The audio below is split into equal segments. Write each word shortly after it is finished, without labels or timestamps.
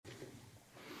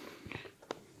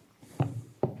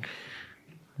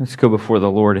Let's go before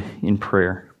the Lord in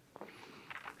prayer.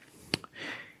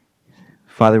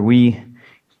 Father, we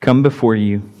come before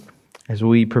you as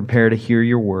we prepare to hear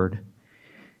your word.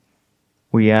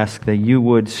 We ask that you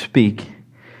would speak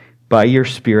by your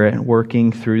Spirit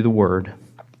working through the word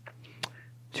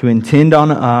to intend on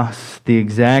us the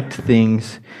exact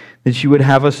things that you would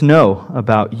have us know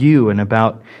about you and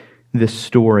about this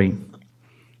story.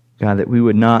 God, that we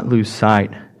would not lose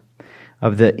sight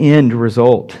of the end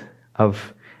result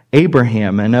of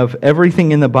Abraham and of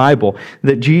everything in the Bible,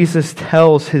 that Jesus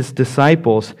tells his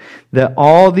disciples that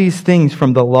all these things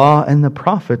from the law and the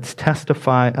prophets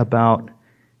testify about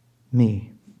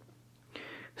me.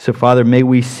 So, Father, may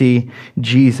we see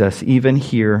Jesus even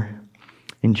here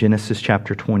in Genesis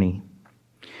chapter 20.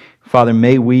 Father,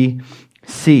 may we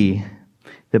see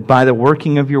that by the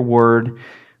working of your word,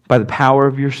 by the power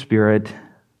of your Spirit,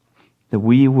 that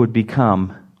we would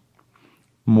become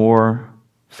more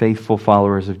faithful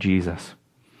followers of Jesus.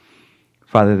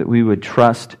 Father, that we would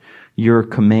trust your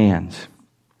commands.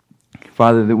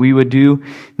 Father, that we would do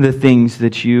the things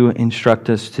that you instruct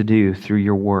us to do through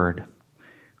your word.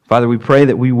 Father, we pray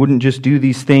that we wouldn't just do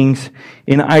these things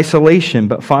in isolation,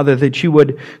 but Father, that you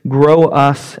would grow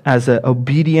us as an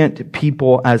obedient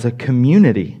people, as a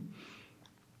community,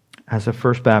 as a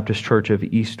First Baptist Church of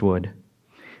Eastwood.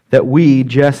 That we,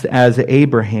 just as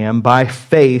Abraham, by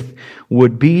faith,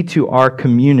 would be to our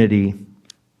community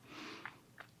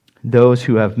those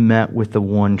who have met with the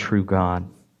one true God,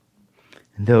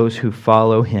 and those who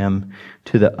follow him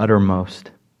to the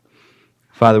uttermost.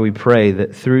 Father, we pray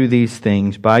that through these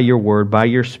things, by your word, by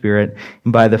your Spirit,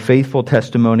 and by the faithful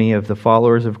testimony of the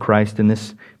followers of Christ in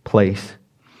this place,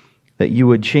 that you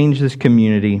would change this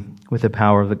community with the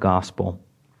power of the gospel.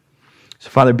 So,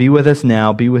 Father, be with us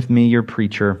now. Be with me, your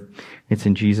preacher. It's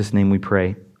in Jesus' name we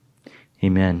pray.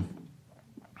 Amen.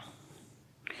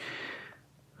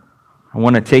 I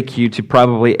want to take you to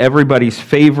probably everybody's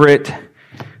favorite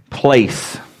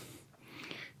place,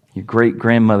 your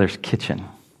great-grandmother's kitchen.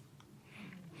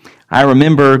 I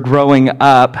remember growing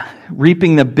up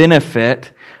reaping the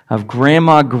benefit of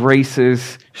Grandma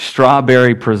Grace's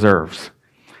strawberry preserves.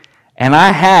 And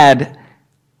I had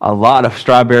a lot of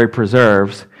strawberry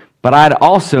preserves, but I'd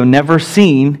also never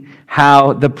seen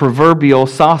how the proverbial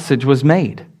sausage was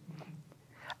made.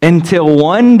 Until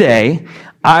one day,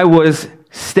 I was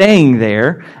staying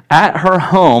there at her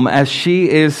home as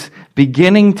she is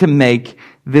beginning to make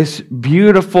this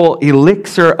beautiful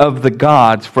elixir of the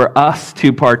gods for us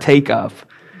to partake of.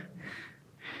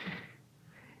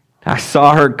 I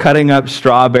saw her cutting up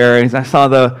strawberries. I saw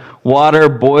the water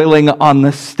boiling on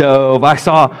the stove. I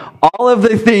saw all of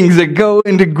the things that go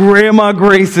into Grandma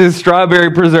Grace's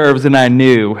strawberry preserves, and I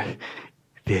knew,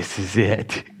 this is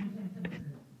it.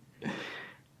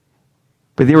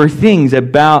 But there were things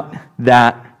about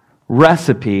that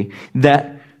recipe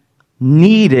that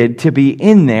needed to be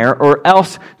in there, or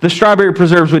else the strawberry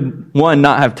preserves would, one,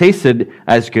 not have tasted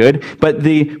as good, but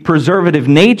the preservative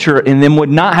nature in them would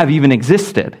not have even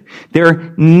existed.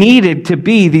 There needed to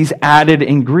be these added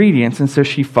ingredients, and so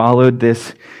she followed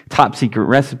this top secret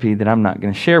recipe that I'm not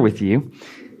going to share with you.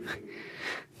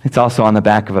 It's also on the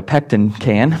back of a pectin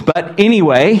can. But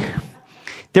anyway,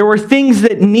 there were things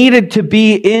that needed to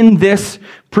be in this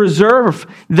preserve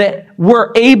that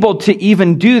were able to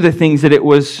even do the things that it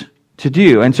was to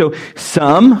do. And so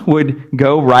some would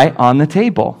go right on the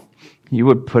table. You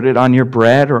would put it on your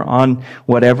bread or on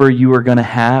whatever you were going to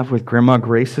have with Grandma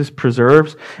Grace's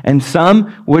preserves. And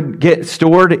some would get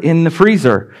stored in the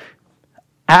freezer,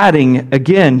 adding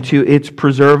again to its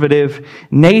preservative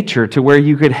nature to where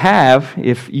you could have,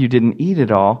 if you didn't eat it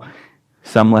all,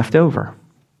 some left over.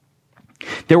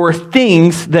 There were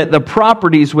things that the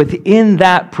properties within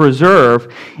that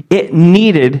preserve, it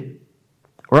needed,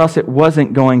 or else it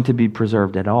wasn't going to be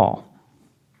preserved at all.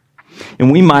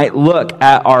 And we might look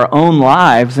at our own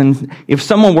lives, and if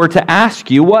someone were to ask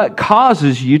you, what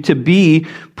causes you to be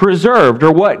preserved,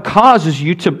 or what causes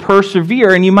you to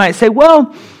persevere, and you might say,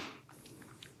 well,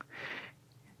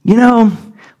 you know,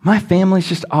 my family's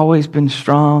just always been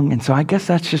strong, and so I guess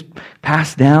that's just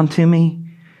passed down to me.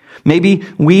 Maybe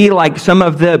we, like some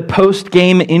of the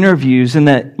post-game interviews in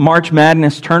the March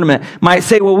Madness tournament, might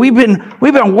say, well, we've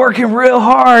been working real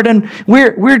hard, and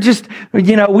we're just,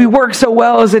 we work so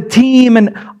well as a team,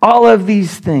 and all of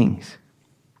these things.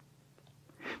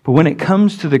 But when it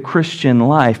comes to the Christian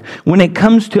life, when it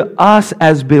comes to us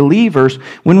as believers,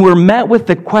 when we're met with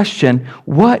the question,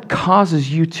 what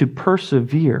causes you to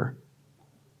persevere?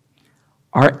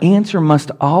 Our answer must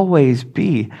always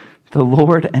be the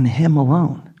Lord and Him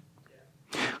alone.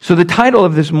 So the title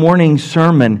of this morning's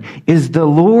sermon is The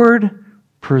Lord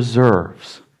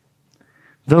Preserves.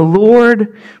 The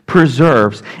Lord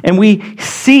preserves. And we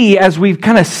see as we've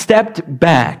kind of stepped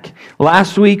back.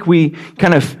 Last week we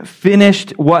kind of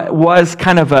finished what was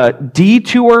kind of a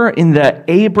detour in the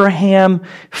Abraham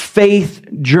faith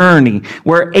journey,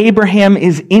 where Abraham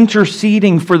is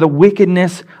interceding for the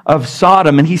wickedness of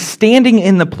Sodom, and he's standing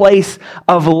in the place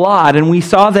of Lot. And we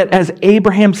saw that as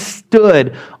Abraham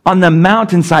stood on the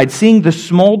mountainside, seeing the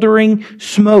smoldering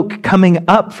smoke coming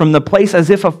up from the place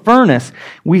as if a furnace,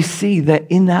 we see that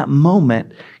in that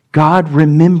moment, God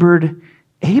remembered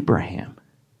Abraham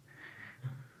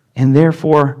and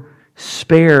therefore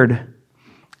spared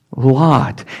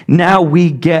Lot. Now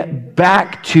we get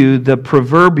back to the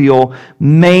proverbial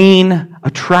main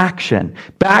attraction,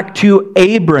 back to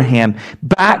Abraham,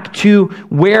 back to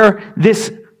where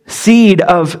this seed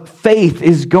of faith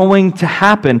is going to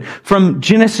happen. From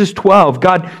Genesis 12,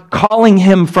 God calling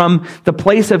him from the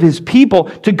place of his people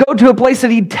to go to a place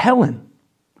that he'd tell him,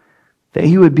 that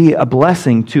he would be a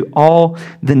blessing to all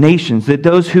the nations, that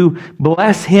those who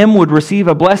bless him would receive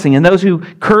a blessing, and those who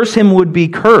curse him would be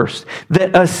cursed,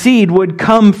 that a seed would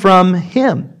come from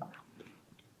him.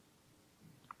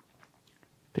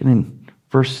 Then in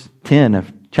verse 10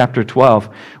 of chapter 12,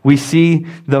 we see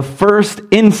the first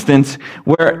instance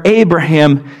where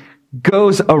Abraham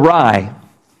goes awry.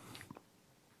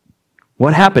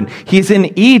 What happened? He's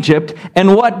in Egypt,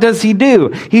 and what does he do?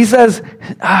 He says,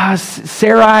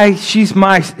 Sarai, she's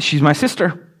my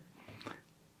sister.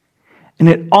 And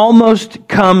it almost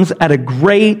comes at a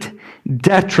great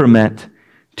detriment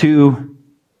to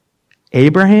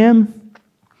Abraham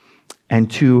and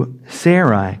to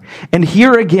Sarai. And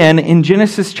here again in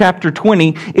Genesis chapter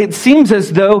 20, it seems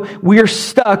as though we're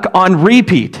stuck on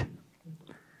repeat.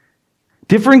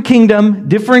 Different kingdom,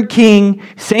 different king,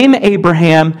 same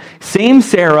Abraham, same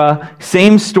Sarah,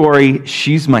 same story.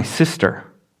 She's my sister.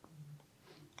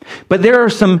 But there are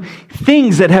some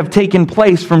things that have taken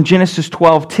place from Genesis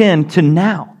 12:10 to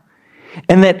now,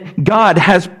 and that God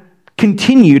has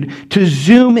continued to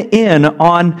zoom in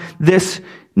on this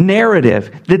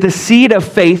narrative, that the seed of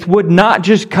faith would not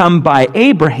just come by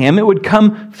Abraham, it would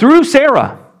come through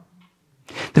Sarah.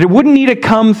 That it wouldn't need to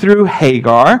come through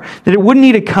Hagar, that it wouldn't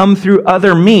need to come through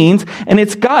other means, and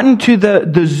it's gotten to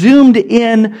the zoomed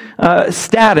in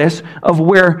status of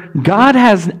where God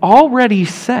has already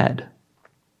said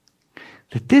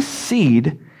that this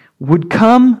seed would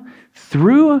come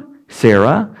through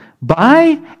Sarah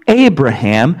by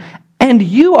Abraham, and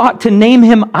you ought to name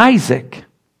him Isaac,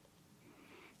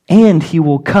 and he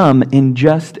will come in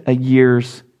just a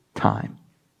year's time.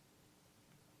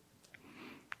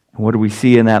 What do we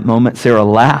see in that moment? Sarah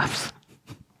laughs.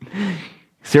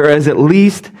 Sarah is at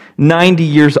least 90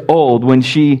 years old when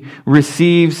she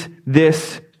receives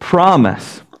this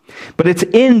promise. But it's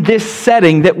in this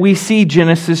setting that we see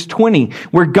Genesis 20,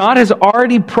 where God has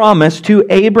already promised to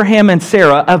Abraham and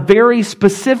Sarah a very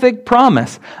specific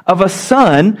promise of a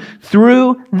son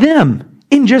through them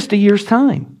in just a year's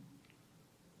time.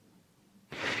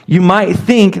 You might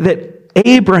think that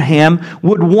Abraham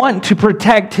would want to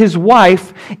protect his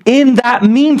wife in that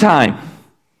meantime.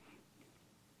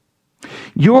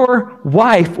 Your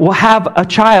wife will have a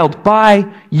child by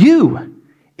you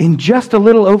in just a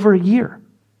little over a year.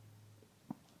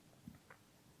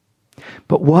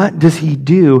 But what does he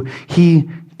do? He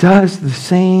does the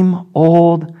same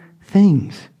old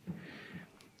things.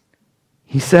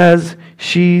 He says,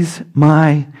 she's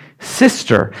my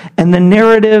sister. And the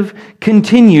narrative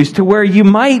continues to where you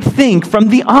might think from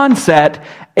the onset,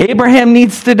 Abraham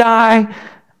needs to die,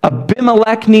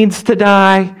 Abimelech needs to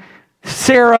die,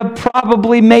 Sarah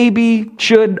probably maybe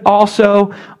should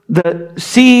also. The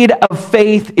seed of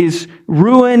faith is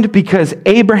ruined because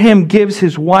Abraham gives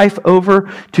his wife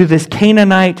over to this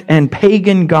Canaanite and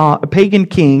pagan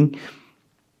king.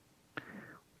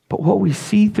 But what we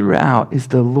see throughout is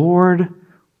the Lord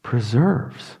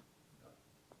preserves.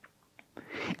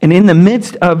 And in the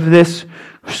midst of this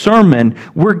sermon,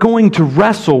 we're going to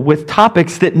wrestle with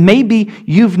topics that maybe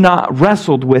you've not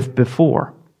wrestled with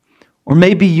before. Or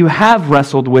maybe you have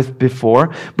wrestled with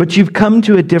before, but you've come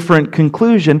to a different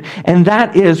conclusion. And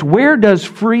that is, where does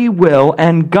free will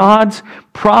and God's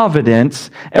providence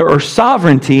or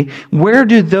sovereignty, where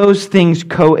do those things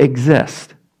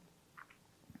coexist?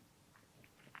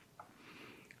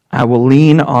 I will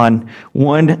lean on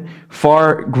one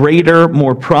far greater,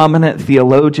 more prominent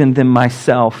theologian than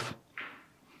myself,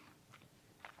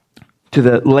 to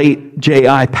the late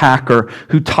J.I. Packer,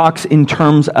 who talks in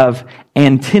terms of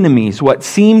antinomies, what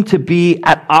seem to be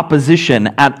at opposition,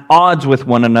 at odds with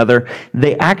one another,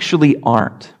 they actually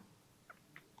aren't.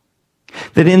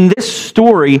 That in this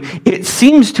story, it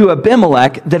seems to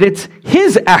Abimelech that it's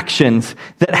his actions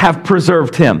that have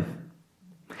preserved him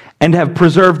and have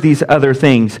preserved these other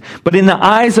things. But in the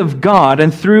eyes of God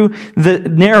and through the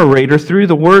narrator, through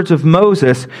the words of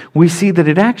Moses, we see that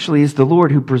it actually is the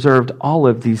Lord who preserved all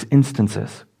of these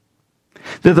instances.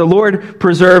 That the Lord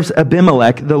preserves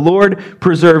Abimelech, the Lord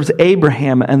preserves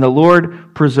Abraham, and the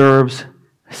Lord preserves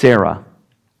Sarah.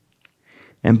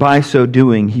 And by so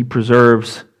doing, he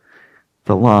preserves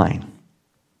the line.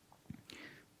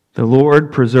 The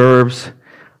Lord preserves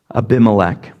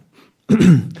Abimelech.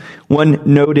 One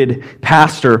noted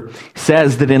pastor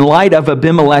says that in light of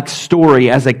Abimelech's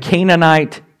story as a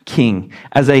Canaanite king,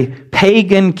 as a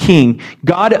pagan king,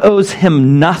 God owes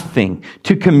him nothing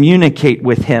to communicate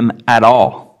with him at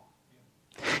all.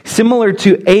 Similar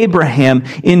to Abraham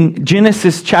in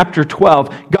Genesis chapter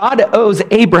 12, God owes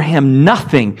Abraham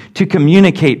nothing to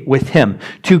communicate with him,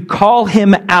 to call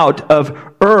him out of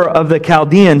Ur of the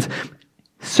Chaldeans.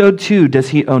 So too does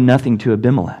he owe nothing to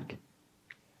Abimelech.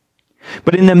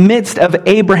 But in the midst of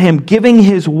Abraham giving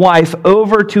his wife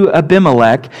over to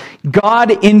Abimelech,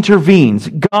 God intervenes,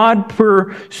 God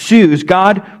pursues,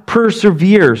 God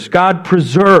perseveres, God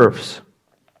preserves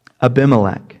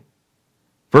Abimelech.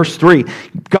 Verse 3,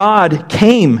 God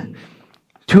came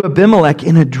to Abimelech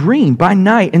in a dream by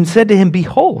night and said to him,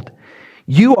 "Behold,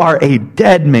 you are a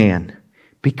dead man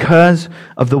because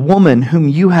of the woman whom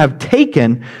you have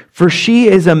taken, for she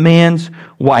is a man's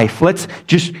wife." Let's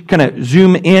just kind of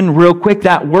zoom in real quick.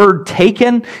 That word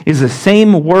taken is the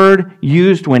same word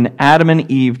used when Adam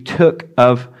and Eve took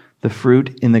of the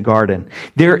fruit in the garden.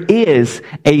 There is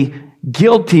a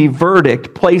guilty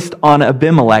verdict placed on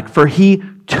Abimelech, for he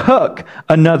took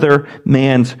another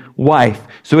man's wife.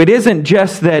 So it isn't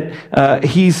just that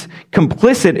he's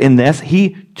complicit in this,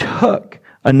 he took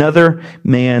another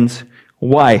man's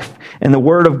wife. And the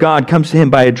word of God comes to him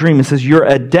by a dream and says, "You're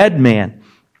a dead man."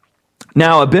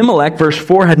 Now Abimelech, verse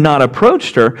 4, had not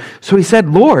approached her, so he said,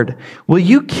 "Lord, will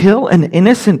you kill an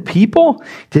innocent people?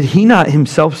 Did he not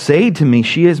himself say to me,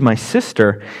 'She is my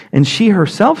sister'? And she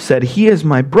herself said, 'He is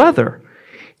my brother.'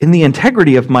 In the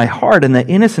integrity of my heart and the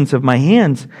innocence of my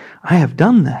hands, I have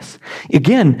done this."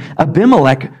 Again,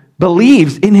 Abimelech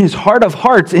believes in his heart of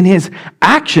hearts, in his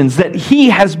actions, that he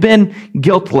has been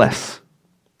guiltless.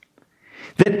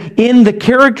 That in the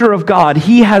character of God,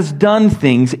 he has done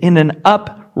things in an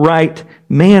upright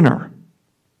manner.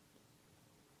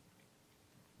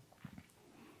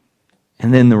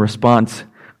 And then the response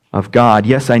of God,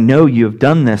 "Yes, I know you have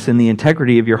done this in the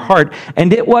integrity of your heart,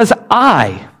 and it was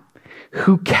I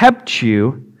who kept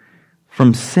you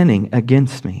from sinning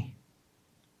against me."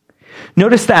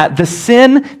 Notice that the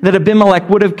sin that Abimelech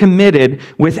would have committed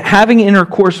with having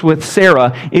intercourse with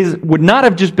Sarah would not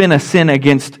have just been a sin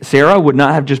against Sarah, would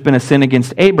not have just been a sin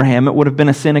against Abraham, it would have been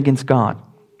a sin against God.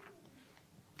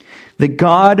 That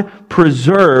God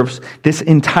preserves this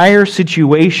entire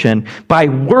situation by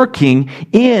working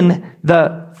in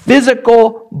the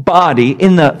physical body,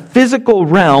 in the physical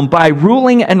realm, by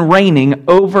ruling and reigning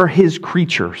over his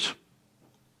creatures.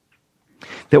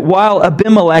 That while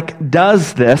Abimelech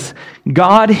does this,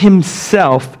 God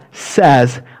himself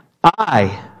says,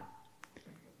 "I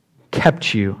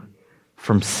kept you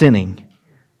from sinning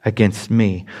against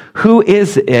me." Who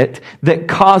is it that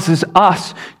causes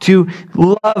us to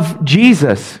love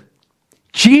Jesus?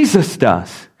 Jesus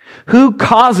does. Who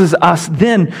causes us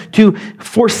then to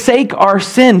forsake our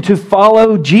sin, to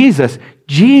follow Jesus?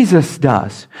 Jesus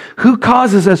does. Who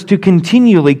causes us to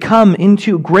continually come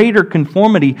into greater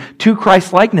conformity to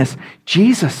Christ's likeness?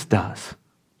 Jesus does.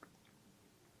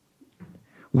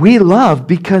 We love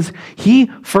because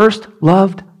he first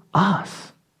loved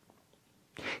us.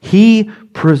 He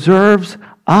preserves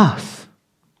us.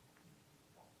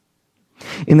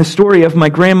 In the story of my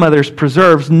grandmother's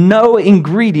preserves, no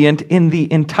ingredient in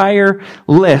the entire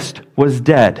list was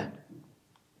dead.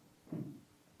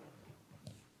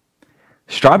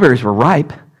 Strawberries were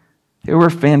ripe. They were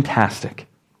fantastic.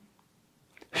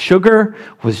 Sugar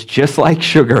was just like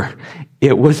sugar.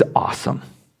 It was awesome.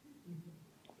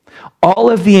 All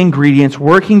of the ingredients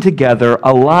working together,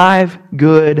 alive,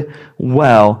 good,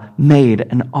 well, made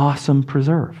an awesome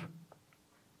preserve.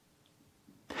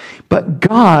 But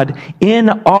God in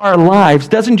our lives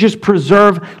doesn't just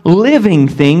preserve living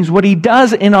things. What he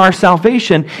does in our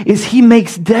salvation is he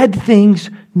makes dead things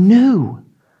new.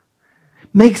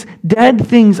 Makes dead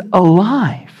things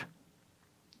alive.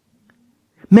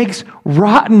 Makes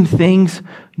rotten things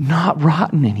not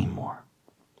rotten anymore.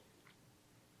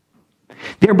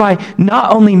 Thereby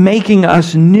not only making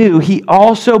us new, he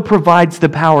also provides the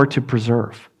power to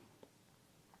preserve.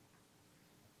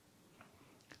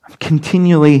 I'm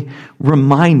continually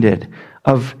reminded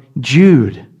of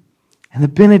Jude. And the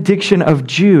benediction of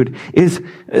Jude is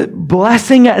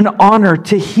blessing and honor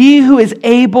to He who is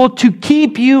able to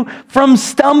keep you from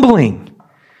stumbling.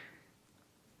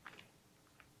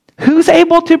 Who's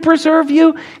able to preserve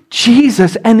you?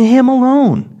 Jesus and Him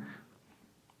alone.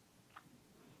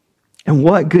 And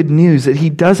what good news that He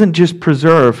doesn't just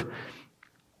preserve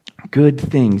good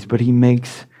things, but He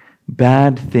makes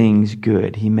bad things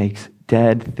good. He makes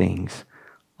dead things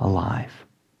alive.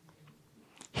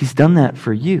 He's done that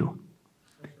for you.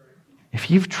 If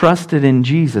you've trusted in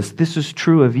Jesus, this is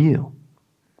true of you.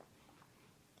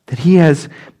 That He has,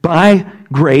 by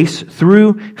grace,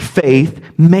 through faith,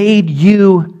 made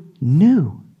you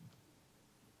new.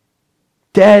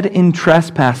 Dead in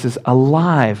trespasses,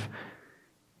 alive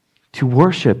to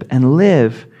worship and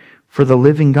live for the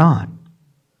living God.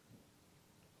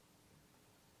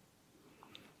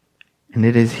 And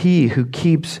it is He who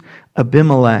keeps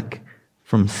Abimelech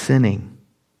from sinning.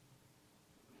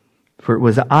 For it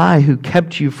was I who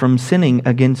kept you from sinning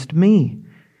against me.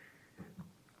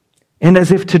 And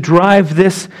as if to drive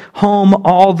this home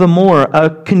all the more,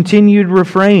 a continued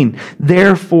refrain,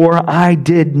 therefore I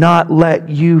did not let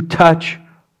you touch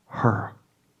her.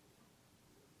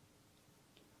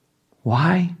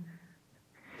 Why?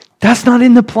 That's not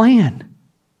in the plan.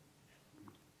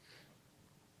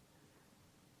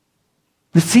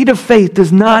 The seed of faith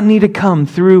does not need to come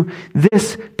through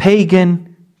this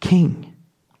pagan king.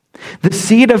 The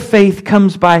seed of faith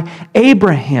comes by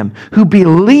Abraham, who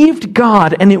believed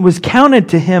God, and it was counted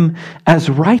to him as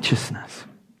righteousness.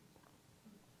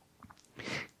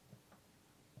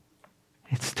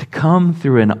 It's to come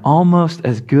through an almost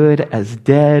as good as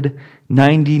dead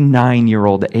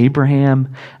 99-year-old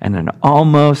Abraham and an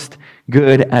almost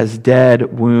good as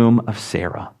dead womb of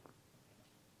Sarah.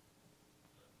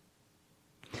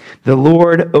 The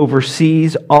Lord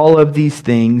oversees all of these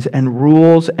things and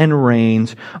rules and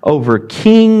reigns over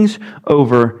kings,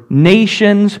 over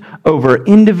nations, over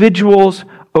individuals,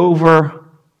 over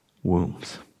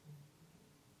wombs.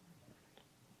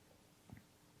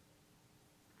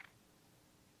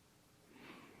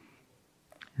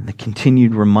 And the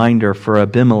continued reminder for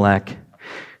Abimelech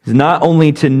is not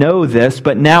only to know this,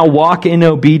 but now walk in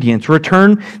obedience.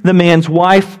 Return the man's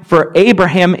wife, for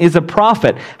Abraham is a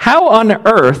prophet. How on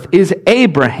earth is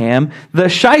Abraham, the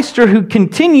shyster who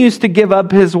continues to give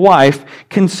up his wife,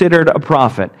 considered a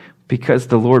prophet? Because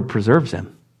the Lord preserves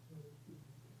him.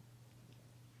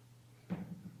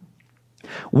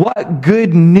 What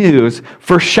good news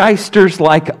for shysters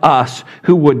like us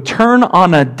who would turn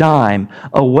on a dime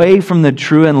away from the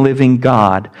true and living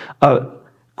God,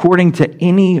 according to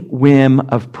any whim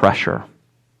of pressure.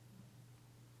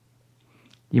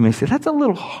 You may say, that's a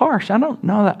little harsh. I don't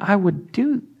know that I would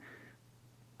do.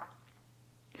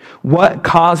 What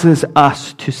causes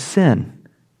us to sin?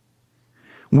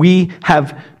 We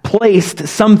have placed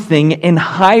something in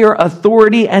higher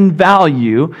authority and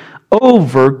value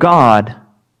over God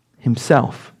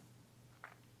Himself.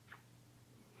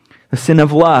 The sin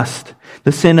of lust,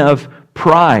 the sin of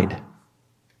pride,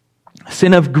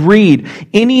 sin of greed,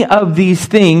 any of these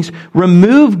things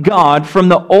remove God from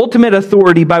the ultimate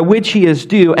authority by which He is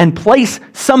due and place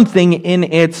something in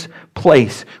its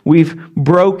place. We've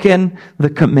broken the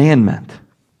commandment.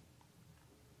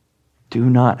 Do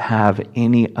not have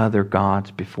any other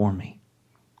gods before me.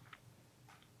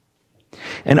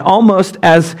 And almost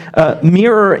as a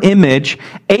mirror image,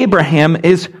 Abraham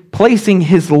is placing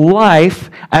his life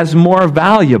as more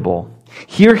valuable.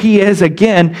 Here he is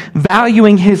again,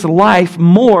 valuing his life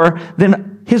more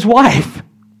than his wife.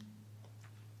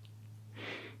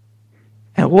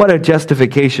 And what a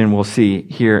justification we'll see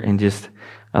here in just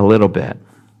a little bit.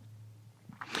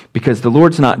 Because the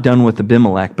Lord's not done with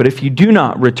Abimelech. But if you do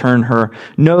not return her,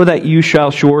 know that you shall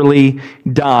surely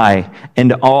die,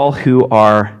 and all who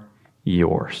are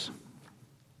yours.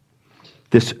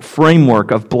 This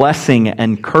framework of blessing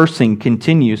and cursing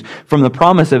continues from the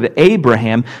promise of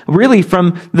Abraham, really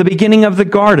from the beginning of the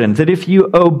garden, that if you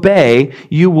obey,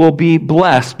 you will be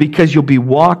blessed because you'll be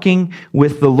walking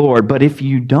with the Lord. But if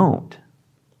you don't,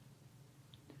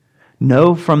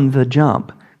 know from the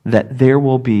jump that there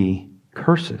will be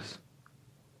curses.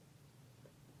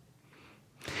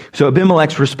 So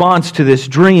Abimelech's response to this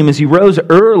dream is he rose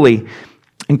early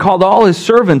and called all his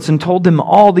servants and told them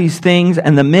all these things,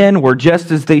 and the men were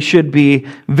just as they should be,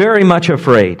 very much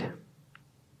afraid.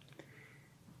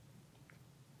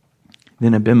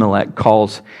 Then Abimelech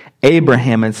calls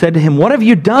Abraham and said to him, "What have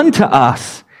you done to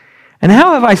us? And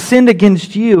how have I sinned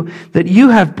against you that you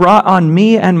have brought on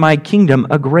me and my kingdom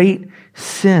a great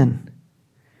sin?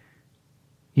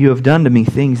 you have done to me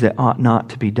things that ought not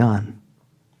to be done.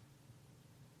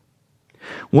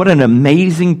 What an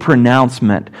amazing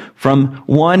pronouncement from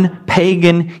one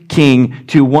pagan king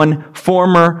to one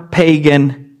former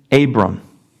pagan Abram.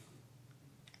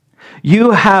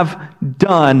 You have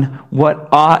done what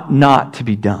ought not to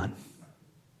be done.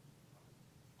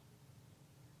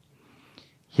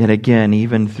 Yet again,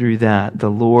 even through that, the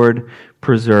Lord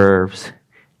preserves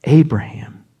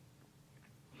Abraham.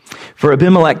 For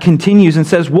Abimelech continues and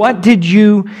says, "What did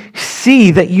you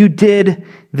see that you did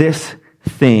this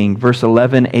thing?" Verse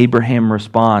 11, Abraham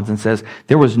responds and says,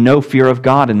 "There was no fear of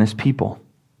God in this people.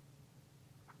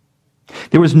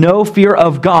 There was no fear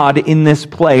of God in this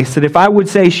place, that if I would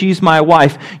say she's my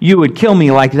wife, you would kill me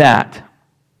like that.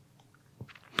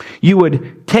 You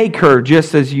would take her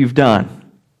just as you've done."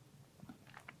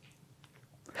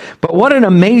 But what an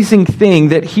amazing thing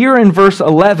that here in verse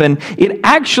 11, it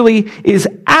actually is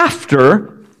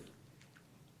after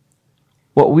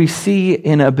what we see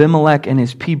in Abimelech and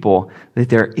his people, that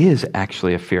there is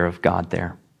actually a fear of God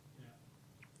there.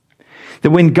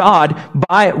 That when God,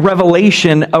 by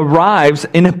revelation, arrives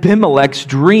in Abimelech's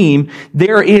dream,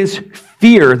 there is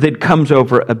fear that comes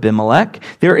over Abimelech.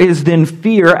 There is then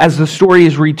fear as the story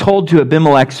is retold to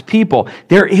Abimelech's people.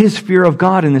 There is fear of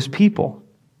God in this people.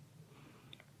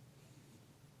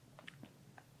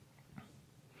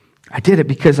 I did it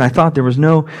because I thought there was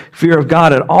no fear of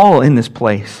God at all in this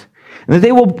place. And that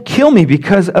they will kill me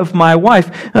because of my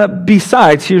wife.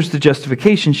 Besides, here's the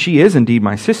justification. She is indeed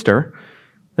my sister,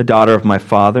 the daughter of my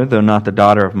father, though not the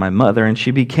daughter of my mother, and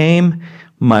she became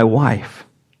my wife.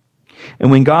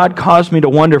 And when God caused me to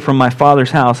wander from my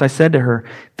father's house, I said to her,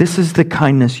 "This is the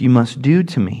kindness you must do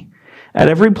to me. At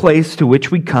every place to which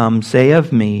we come, say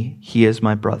of me, he is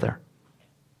my brother."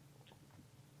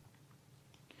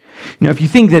 Now, if you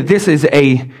think that this is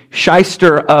a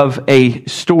shyster of a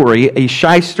story, a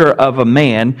shyster of a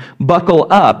man, buckle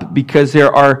up, because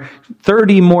there are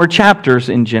 30 more chapters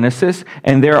in Genesis,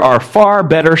 and there are far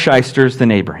better shysters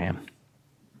than Abraham.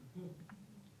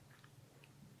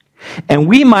 And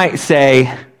we might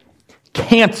say,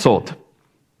 canceled.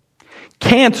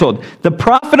 Canceled. The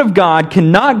prophet of God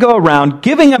cannot go around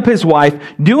giving up his wife,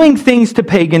 doing things to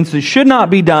pagans that should not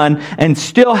be done, and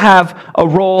still have a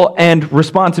role and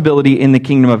responsibility in the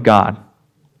kingdom of God.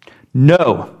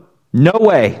 No. No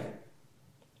way.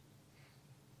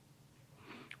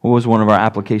 What was one of our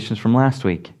applications from last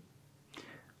week?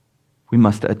 We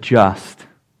must adjust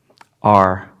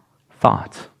our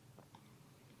thoughts.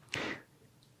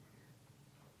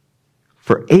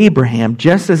 For Abraham,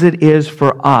 just as it is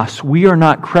for us, we are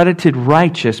not credited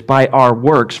righteous by our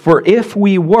works. For if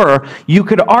we were, you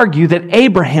could argue that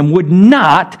Abraham would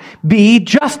not be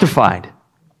justified.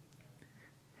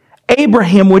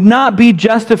 Abraham would not be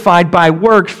justified by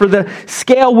works, for the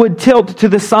scale would tilt to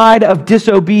the side of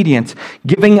disobedience,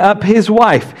 giving up his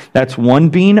wife. That's one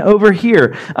being over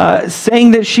here,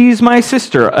 saying that she's my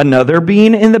sister, another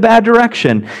being in the bad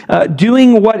direction,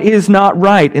 doing what is not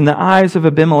right in the eyes of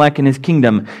Abimelech and his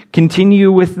kingdom.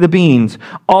 Continue with the beans.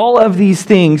 All of these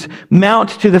things mount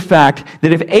to the fact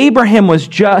that if Abraham was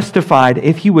justified,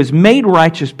 if he was made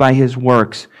righteous by his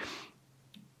works,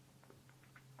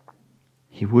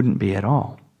 he wouldn't be at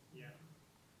all.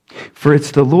 For it's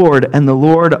the Lord and the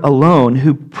Lord alone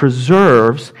who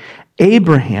preserves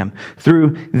Abraham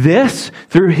through this,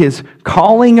 through his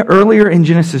calling earlier in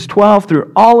Genesis 12,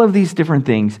 through all of these different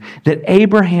things, that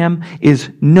Abraham is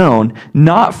known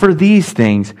not for these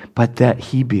things, but that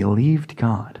he believed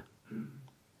God.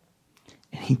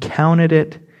 And he counted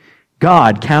it,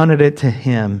 God counted it to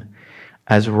him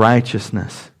as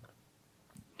righteousness.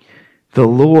 The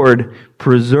Lord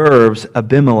preserves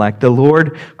Abimelech. The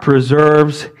Lord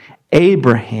preserves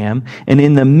Abraham. And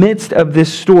in the midst of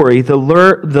this story, the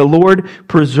Lord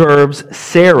preserves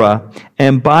Sarah,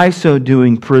 and by so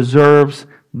doing preserves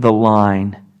the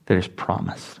line that is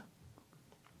promised.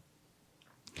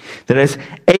 That as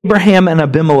Abraham and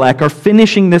Abimelech are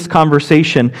finishing this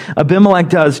conversation, Abimelech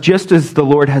does just as the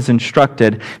Lord has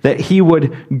instructed, that he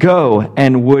would go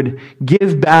and would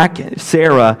give back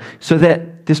Sarah so that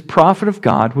this prophet of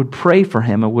God would pray for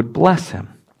him and would bless him.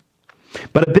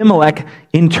 But Abimelech,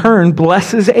 in turn,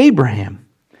 blesses Abraham.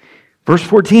 Verse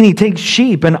 14, he takes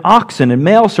sheep and oxen and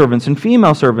male servants and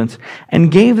female servants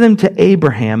and gave them to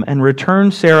Abraham and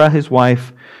returned Sarah, his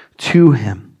wife, to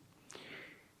him.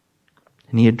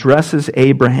 And he addresses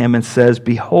Abraham and says,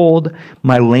 "Behold,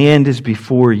 my land is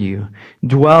before you.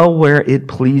 Dwell where it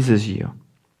pleases you."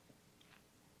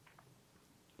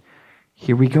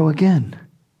 Here we go again.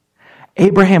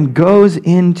 Abraham goes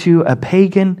into a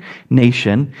pagan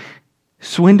nation,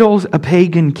 swindles a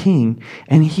pagan king,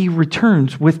 and he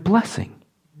returns with blessing.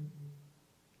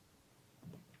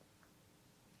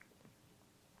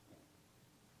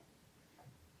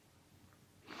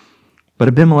 But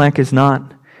Abimelech is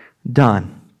not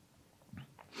done,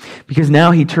 because now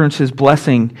he turns his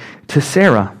blessing to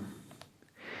Sarah.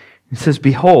 He says,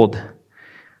 "Behold,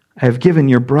 I have given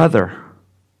your brother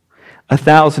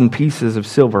 1,000 pieces of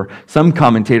silver." Some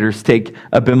commentators take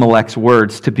Abimelech's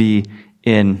words to be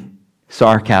in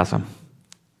sarcasm.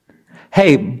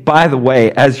 "Hey, by the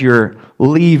way, as you're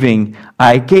leaving,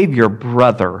 I gave your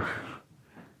brother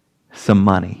some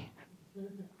money."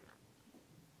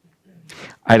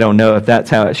 I don't know if that's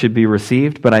how it should be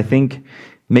received, but I think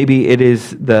maybe it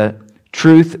is the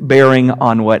truth bearing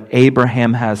on what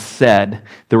Abraham has said,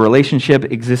 the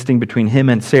relationship existing between him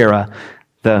and Sarah,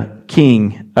 the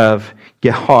king of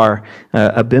Gerar,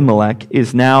 Abimelech,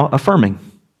 is now affirming.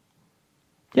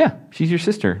 Yeah, she's your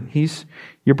sister. He's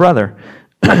your brother.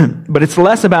 But it's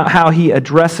less about how he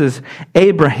addresses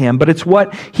Abraham, but it's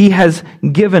what he has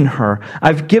given her.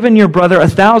 "I've given your brother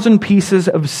 1,000 pieces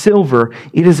of silver.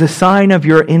 It is a sign of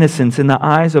your innocence in the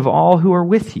eyes of all who are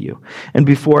with you, and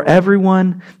before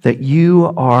everyone that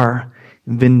you are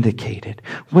vindicated."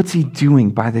 What's he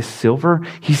doing by this silver?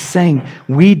 He's saying,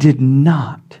 we did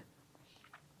not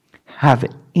have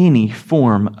any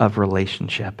form of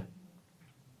relationship.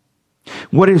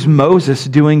 What is Moses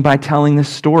doing by telling this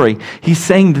story? He's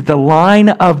saying that the line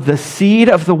of the seed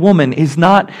of the woman is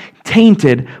not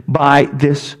tainted by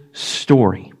this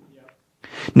story.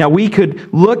 Now, we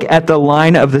could look at the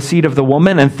line of the seed of the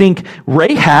woman and think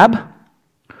Rahab,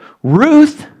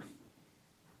 Ruth,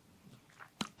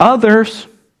 others.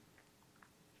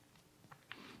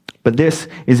 But this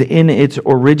is in its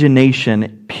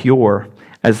origination pure,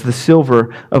 as the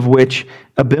silver of which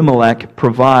Abimelech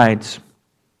provides,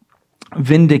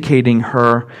 vindicating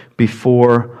her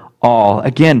before all.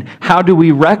 Again, how do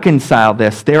we reconcile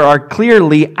this? There are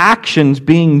clearly actions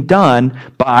being done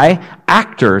by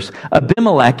actors.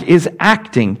 Abimelech is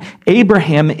acting.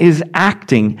 Abraham is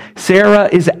acting. Sarah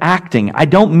is acting. I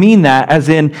don't mean that as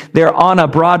in they're on a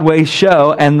Broadway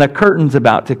show and the curtain's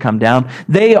about to come down.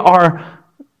 They are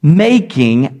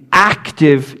making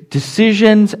active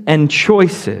decisions and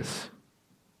choices.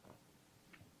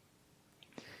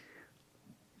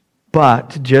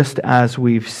 But just as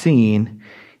we've seen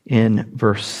in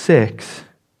verse 6,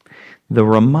 the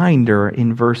reminder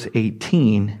in verse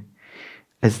 18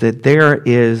 is that there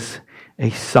is a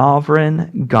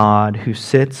sovereign God who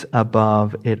sits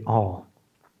above it all.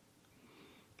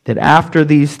 That after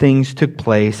these things took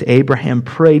place, Abraham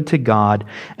prayed to God,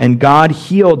 and God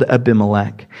healed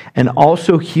Abimelech, and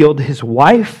also healed his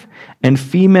wife and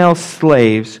female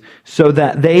slaves, so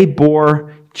that they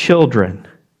bore children.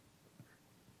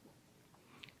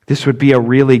 This would be a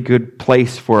really good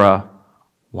place for a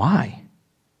why.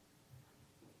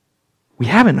 We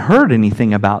haven't heard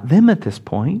anything about them at this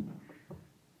point.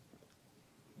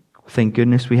 Thank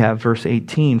goodness we have verse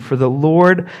 18. "For the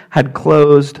Lord had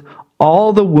closed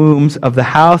all the wombs of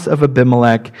the house of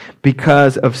Abimelech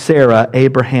because of Sarah,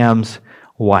 Abraham's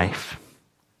wife."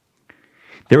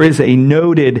 There is a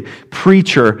noted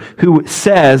preacher who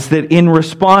says that in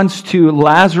response to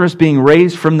Lazarus being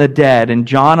raised from the dead in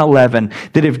John 11,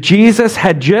 that if Jesus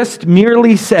had just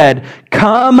merely said,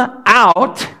 "Come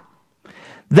out,"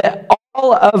 that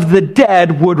all of the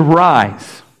dead would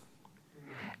rise.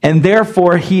 And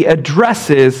therefore he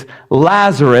addresses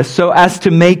Lazarus so as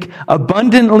to make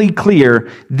abundantly clear,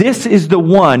 this is the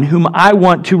one whom I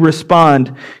want to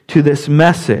respond to this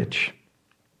message.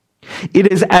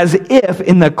 It is as if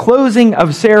in the closing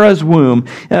of Sarah's womb,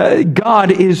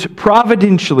 God is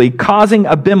providentially causing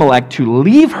Abimelech to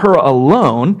leave her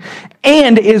alone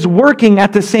and is working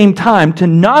at the same time to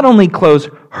not only close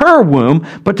her womb,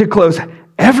 but to close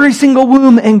every single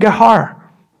womb in Gerar.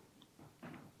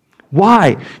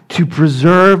 Why? To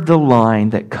preserve the line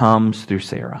that comes through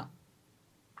Sarah.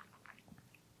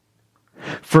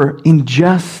 For in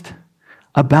just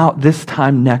about this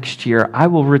time next year, I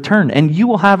will return and you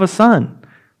will have a son.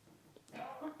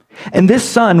 And this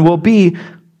son will be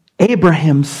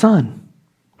Abraham's son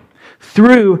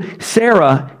through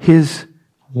Sarah, his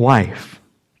wife.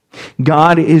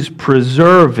 God is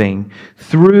preserving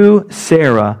through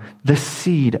Sarah the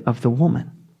seed of the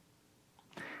woman.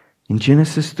 In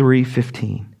Genesis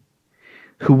 3:15,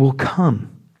 who will come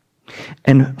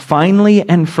and finally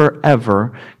and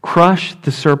forever crush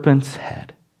the serpent's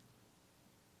head.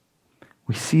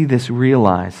 We see this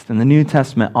realized, and the New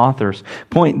Testament authors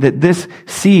point that this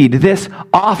seed, this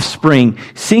offspring,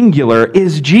 singular,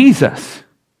 is Jesus,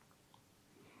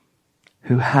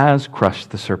 who has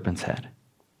crushed the serpent's head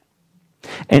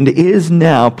and is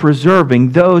now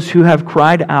preserving those who have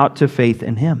cried out to faith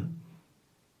in him.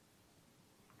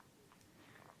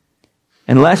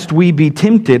 And lest we be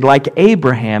tempted, like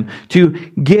Abraham, to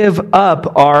give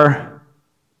up our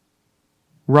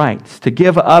rights, to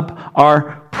give up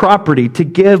our property, to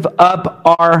give up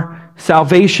our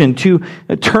salvation, to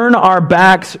turn our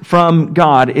backs from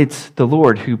God. It's the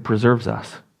Lord who preserves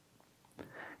us.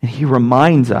 And He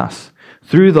reminds us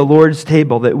through the Lord's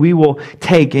table that we will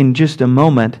take in just a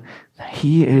moment that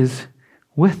He is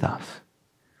with us.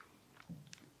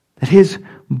 That His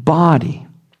body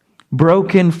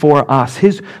broken for us,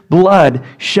 His blood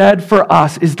shed for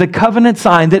us is the covenant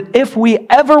sign that if we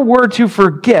ever were to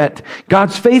forget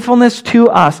God's faithfulness to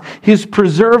us, His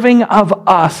preserving of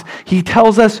us, He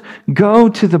tells us, go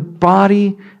to the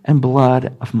body and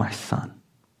blood of my Son,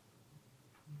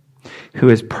 who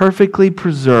is perfectly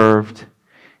preserved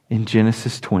in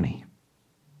Genesis 20.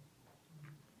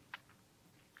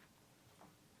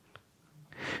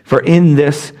 For in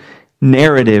this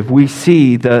narrative, we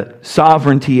see the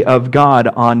sovereignty of God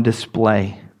on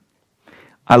display.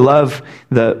 I love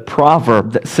the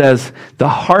proverb that says, the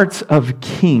hearts of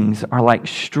kings are like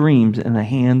streams in the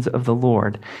hands of the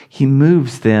Lord. He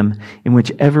moves them in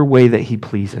whichever way that He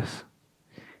pleases.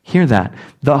 Hear that.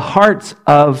 The hearts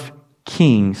of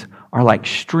kings are like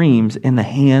streams in the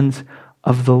hands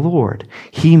of the Lord.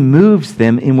 He moves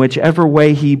them in whichever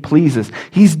way He pleases.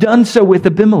 He's done so with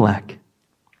Abimelech.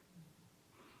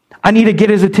 I need to get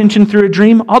his attention through a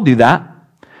dream. I'll do that.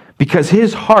 Because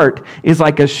his heart is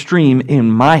like a stream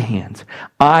in my hands.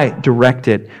 I direct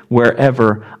it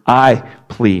wherever I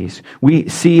please. We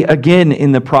see again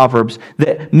in the Proverbs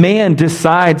that man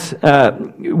decides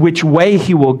which way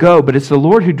he will go, but it's the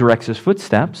Lord who directs his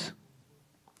footsteps.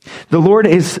 The Lord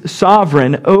is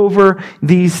sovereign over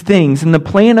these things, and the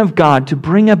plan of God to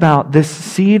bring about this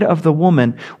seed of the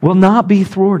woman will not be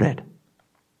thwarted.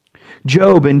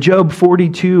 Job, in Job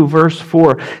 42, verse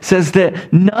 4, says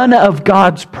that none of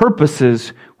God's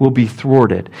purposes will be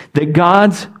thwarted. That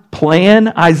God's plan,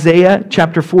 Isaiah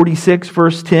chapter 46,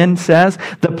 verse 10 says,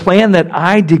 the plan that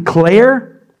I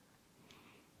declare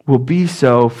will be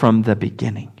so from the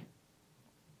beginning.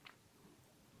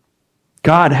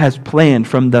 God has planned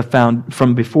from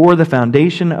before the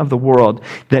foundation of the world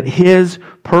that His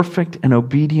perfect and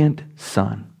obedient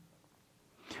Son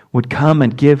would come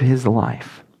and give His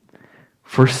life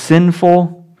for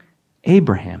sinful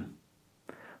Abraham,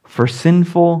 for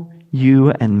sinful you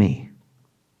and me.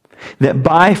 That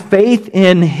by faith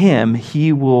in Him,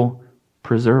 He will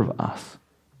preserve us.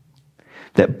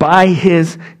 That by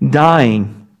His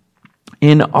dying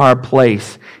in our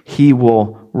place, He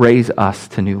will raise us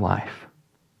to new life.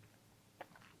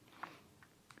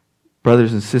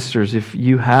 Brothers and sisters, if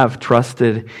you have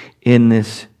trusted in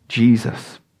this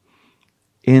Jesus,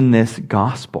 in this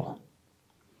gospel,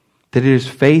 that it is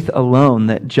faith alone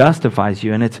that justifies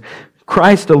you, and it's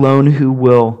Christ alone who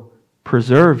will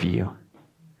preserve you,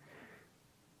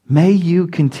 may you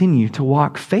continue to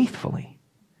walk faithfully,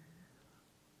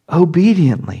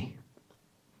 obediently.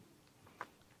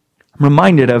 I'm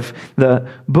reminded of the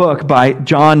book by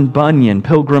John Bunyan,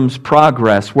 Pilgrim's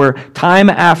Progress, where time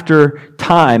after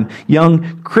time,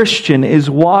 young Christian is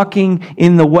walking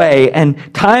in the way,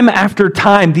 and time after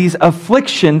time, these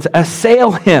afflictions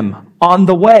assail him on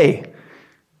the way,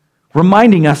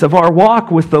 reminding us of our walk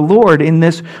with the Lord in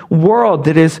this world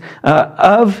that is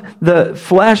of the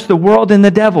flesh, the world, and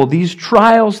the devil, these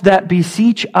trials that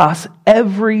beseech us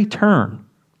every turn.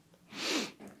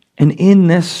 And in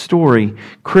this story,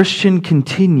 Christian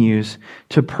continues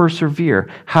to persevere.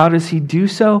 How does he do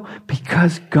so?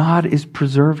 Because God is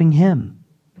preserving him.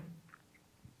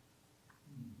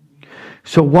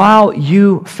 So while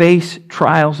you face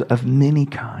trials of many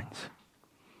kinds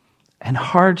and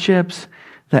hardships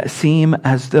that seem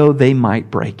as though they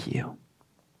might break you,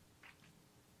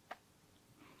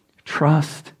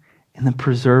 trust in the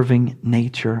preserving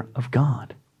nature of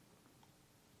God.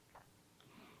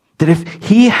 That if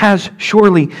He has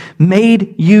surely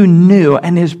made you new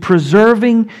and is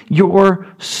preserving your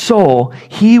soul,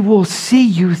 He will see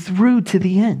you through to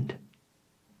the end.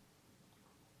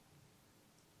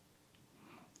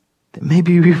 That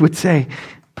maybe we would say,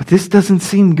 but this doesn't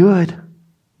seem good.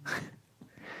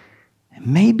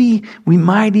 Maybe we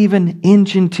might even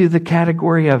inch into the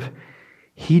category of,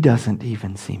 He doesn't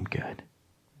even seem good.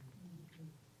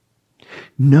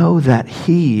 Know that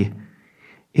He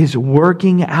is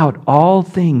working out all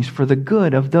things for the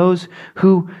good of those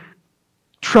who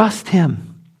trust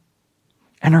Him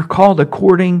and are called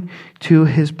according to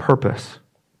His purpose.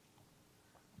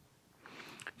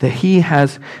 That He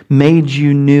has made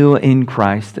you new in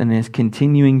Christ and is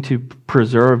continuing to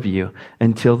preserve you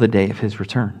until the day of His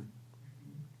return.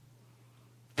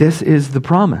 This is the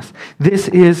promise. This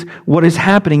is what is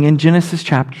happening in Genesis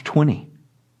chapter 20.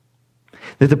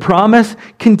 That the promise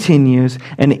continues,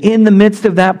 and in the midst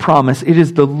of that promise, it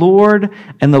is the Lord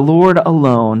and the Lord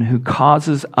alone who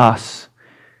causes us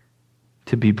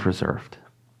to be preserved.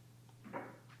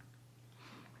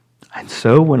 And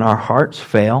so when our hearts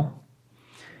fail,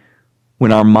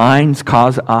 when our minds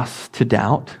cause us to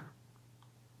doubt,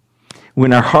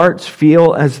 when our hearts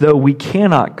feel as though we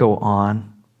cannot go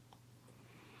on,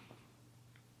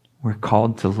 we're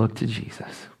called to look to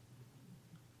Jesus,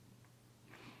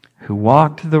 who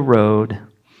walked the road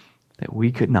that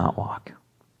we could not walk,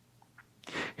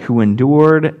 who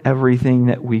endured everything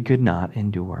that we could not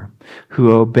endure,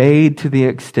 who obeyed to the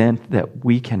extent that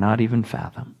we cannot even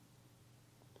fathom.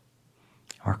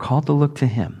 We're called to look to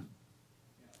him,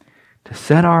 to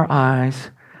set our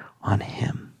eyes on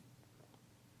him,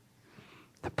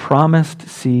 the promised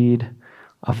seed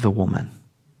of the woman,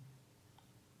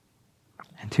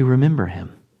 and to remember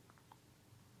him,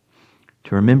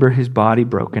 to remember his body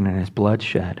broken and his blood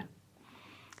shed.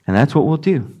 And that's what we'll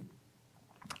do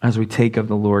as we take of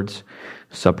the Lord's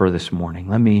Supper this morning.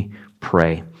 Let me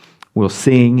pray. We'll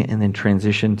sing and then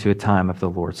transition to a time of the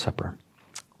Lord's Supper.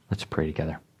 Let's pray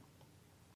together.